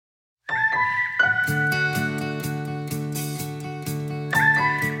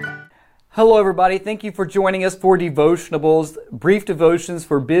Hello everybody, thank you for joining us for Devotionables, brief devotions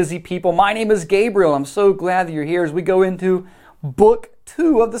for busy people. My name is Gabriel. I'm so glad that you're here as we go into Book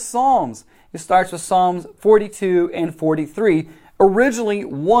 2 of the Psalms. It starts with Psalms 42 and 43. Originally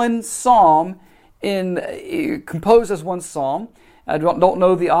one psalm, composed as one psalm. I don't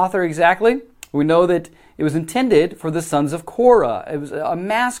know the author exactly. We know that it was intended for the sons of Korah. It was a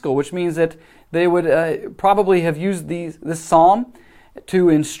maskil, which means that they would probably have used this psalm to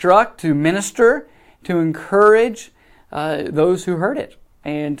instruct, to minister, to encourage those who heard it.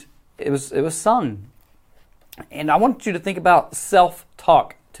 And it was sung. And I want you to think about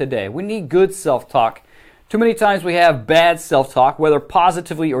self-talk today. We need good self-talk. Too many times we have bad self-talk, whether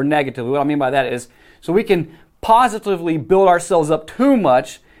positively or negatively. What I mean by that is, so we can positively build ourselves up too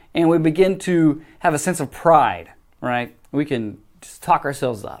much and we begin to have a sense of pride, right? We can just talk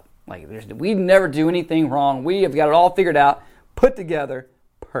ourselves up. Like, we never do anything wrong. We have got it all figured out, put together,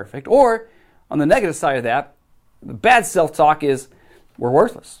 perfect. Or, on the negative side of that, the bad self-talk is we're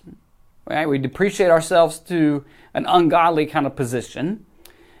worthless. Right? We depreciate ourselves to an ungodly kind of position.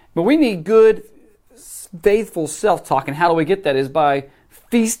 But we need good, faithful self-talk. And how do we get that? Is by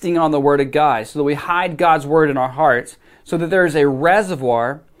feasting on the Word of God. So that we hide God's Word in our hearts so that there is a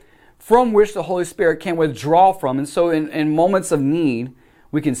reservoir from which the Holy Spirit can withdraw from. And so in moments of need,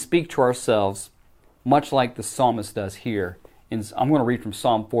 we can speak to ourselves much like the psalmist does here. I'm going to read from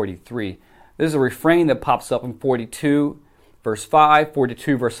Psalm 43. There's a refrain that pops up in 42, verse 5,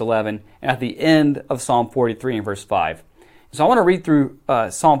 42, verse 11, and at the end of Psalm 43 and verse 5. So I want to read through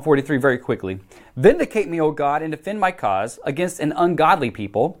Psalm 43 very quickly. Vindicate me, O God, and defend my cause against an ungodly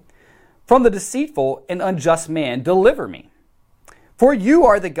people. From the deceitful and unjust man, deliver me. For you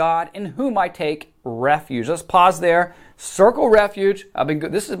are the God in whom I take refuge. Let's pause there. Circle refuge.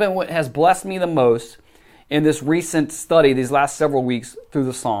 This has been what has blessed me the most in this recent study, these last several weeks through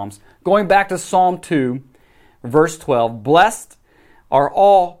the Psalms. Going back to Psalm 2, verse 12, blessed are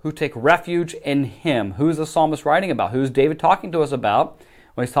all who take refuge in Him. Who is the psalmist writing about? Who is David talking to us about?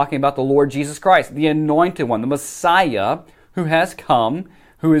 Well, he's talking about the Lord Jesus Christ, the Anointed One, the Messiah who has come,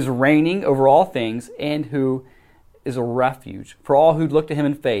 who is reigning over all things, and who is a refuge for all who look to Him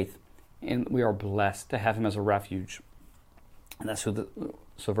in faith. And we are blessed to have Him as a refuge. And that's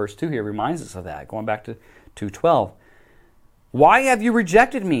so verse 2 here reminds us of that, going back to 2:12. Why have you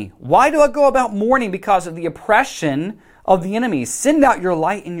rejected me? Why do I go about mourning because of the oppression of the enemy? Send out your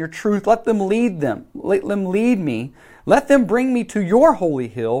light and your truth. Let them lead me. Let them bring me to your holy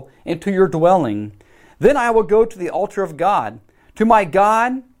hill and to your dwelling. Then I will go to the altar of God, to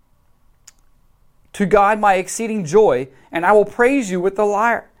God my exceeding joy, and I will praise you with the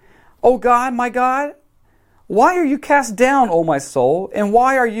lyre. O God, my God, why are you cast down, O my soul, and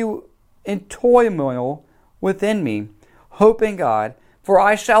why are you in turmoil within me? Hope in God, for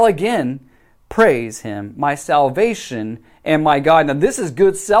I shall again praise Him, my salvation and my God. Now this is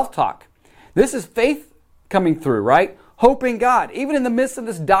good self-talk. This is faith coming through, right? Hope in God. Even in the midst of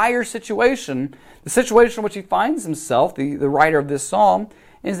this dire situation, the situation in which he finds himself, the writer of this psalm,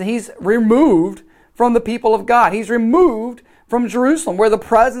 is that he's removed from the people of God. He's removed from Jerusalem, where the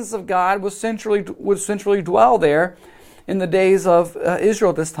presence of God would centrally dwell there in the days of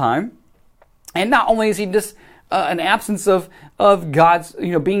Israel at this time. And not only is he just an absence of God's,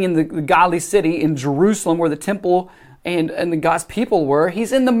 being in the godly city in Jerusalem, where the temple and the God's people were,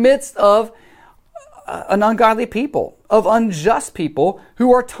 he's in the midst of an ungodly people, of unjust people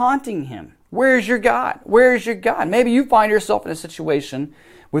who are taunting him. Where is your God? Where is your God? Maybe you find yourself in a situation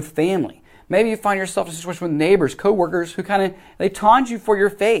with family. Maybe you find yourself in a situation with neighbors, co-workers who they taunt you for your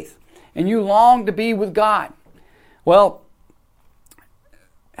faith and you long to be with God. Well,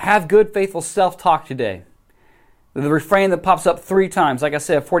 have good, faithful self-talk today. The refrain that pops up 3 times, like I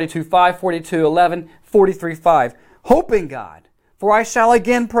said, 42:5, 42:11, 43:5. Hope in God, for I shall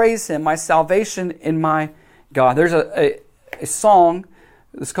again praise Him, my salvation and my God. There's a song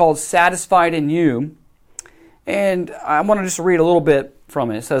that's called Satisfied in You. And I want to just read a little bit from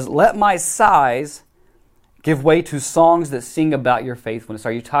it. It says, let my sighs give way to songs that sing about your faithfulness.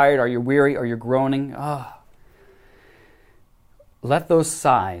 Are you tired? Are you weary? Are you groaning? Let those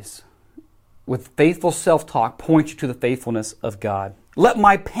sighs with faithful self-talk point you to the faithfulness of God. Let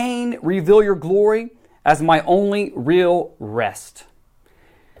my pain reveal your glory as my only real rest.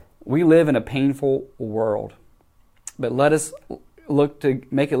 We live in a painful world, but let us look to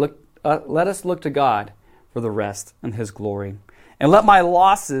God for the rest and His glory. And let my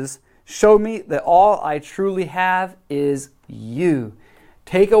losses show me that all I truly have is you.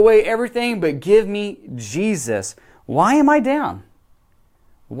 Take away everything, but give me Jesus. Why am I down?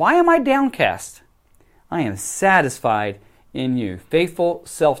 Why am I downcast? I am satisfied in you. Faithful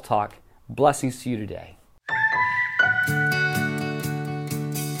self-talk Blessings to you today.